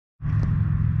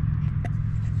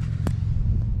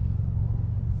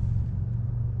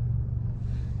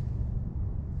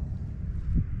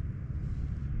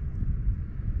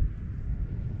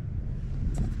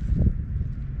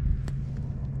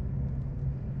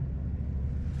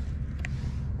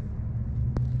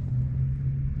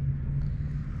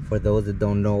For those that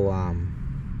don't know,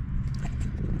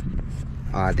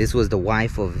 this was the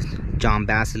wife of John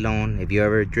Basilone. If you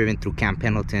ever driven through Camp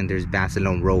Pendleton, there's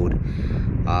Basilone Road.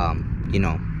 You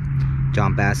know,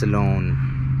 John Basilone,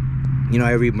 you know,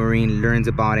 every Marine learns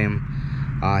about him.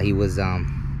 He was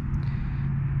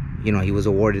you know, he was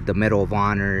awarded the Medal of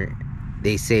Honor.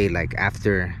 They say, like,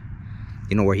 after,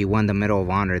 you know, where he won the Medal of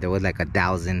Honor, there was like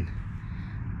 1,000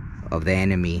 of the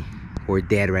enemy who were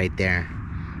dead right there.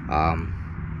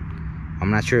 I'm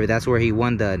not sure if that's where he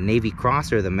won the Navy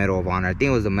Cross or the Medal of Honor. I think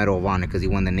it was the Medal of Honor, because he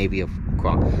won the Navy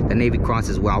Cross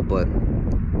as well. But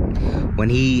when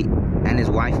he and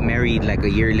his wife married, like a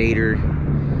year later,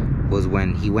 was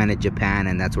when he went to Japan,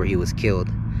 and that's where he was killed.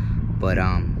 But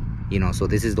you know, so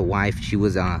this is the wife. She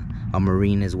was a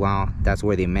Marine as well. That's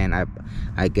where they met,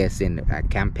 I guess,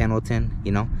 at Camp Pendleton,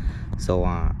 you know. So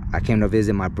I came to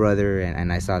visit my brother,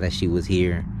 and I saw that she was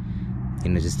here. You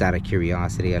know, just out of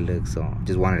curiosity, I looked. So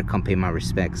just wanted to come pay my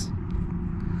respects.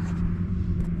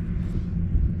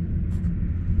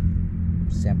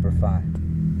 Semper Fi.